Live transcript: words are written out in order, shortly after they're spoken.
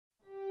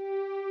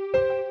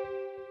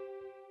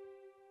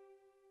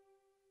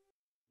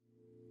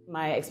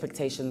My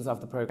expectations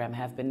of the program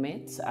have been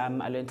met. I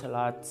learned a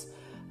lot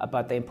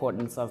about the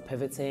importance of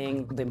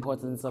pivoting, the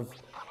importance of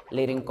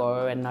letting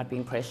go and not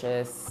being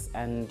precious,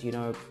 and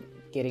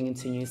getting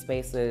into new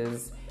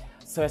spaces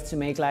so as to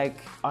make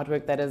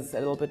artwork that is a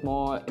little bit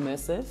more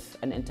immersive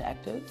and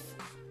interactive.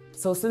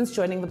 So since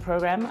joining the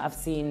program, I've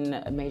seen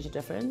a major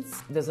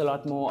difference. There's a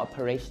lot more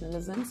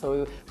operationalism,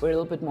 so we're a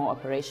little bit more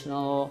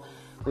operational.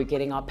 We're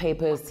getting our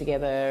papers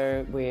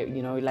together. We're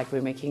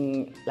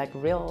making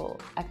real,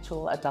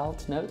 actual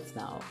adult notes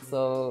now.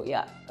 So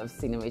yeah, I've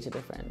seen a major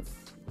difference.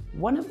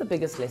 One of the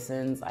biggest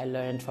lessons I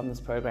learned from this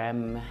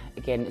program,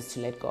 again, is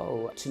to let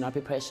go, to not be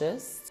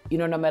precious.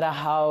 No matter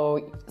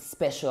how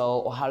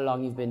special or how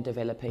long you've been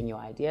developing your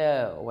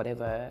idea or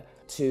whatever,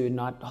 to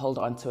not hold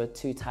on to it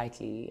too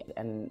tightly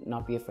and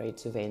not be afraid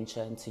to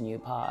venture into new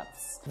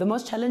paths. The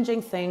most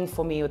challenging thing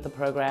for me with the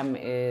program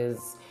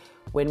is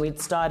when we'd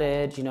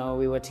started,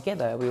 we were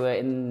together. We were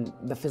in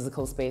the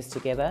physical space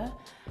together,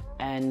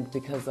 and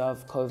because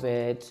of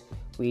COVID,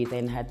 we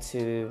then had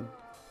to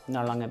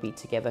no longer be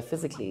together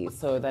physically.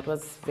 So that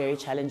was very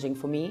challenging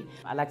for me.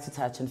 I like to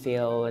touch and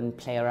feel and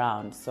play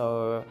around.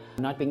 So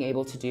not being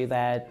able to do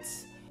that,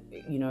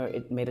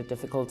 it made it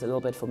difficult a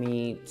little bit for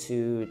me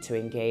to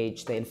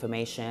engage the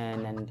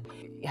information, and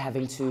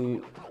having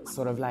to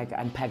sort of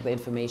unpack the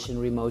information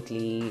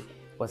remotely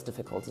was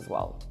difficult as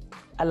well.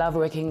 I love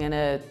working in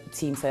a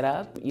team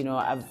setup.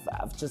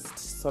 I've just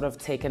sort of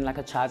taken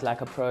a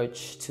childlike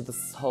approach to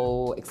this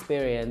whole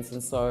experience,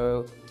 and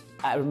so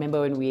I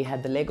remember when we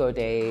had the Lego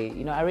day,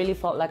 I really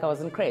felt like I was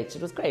in crèche.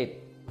 It was great.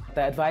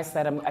 The advice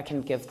that I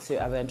can give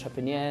to other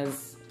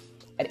entrepreneurs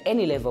at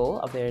any level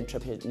of their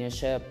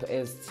entrepreneurship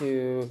is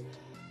to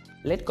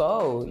let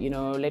go,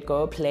 let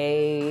go,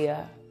 play,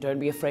 don't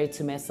be afraid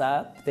to mess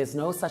up. There's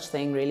no such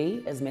thing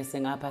really as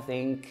messing up. I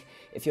think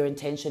if your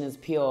intention is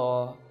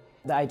pure,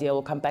 the idea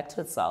will come back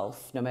to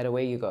itself no matter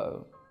where you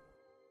go.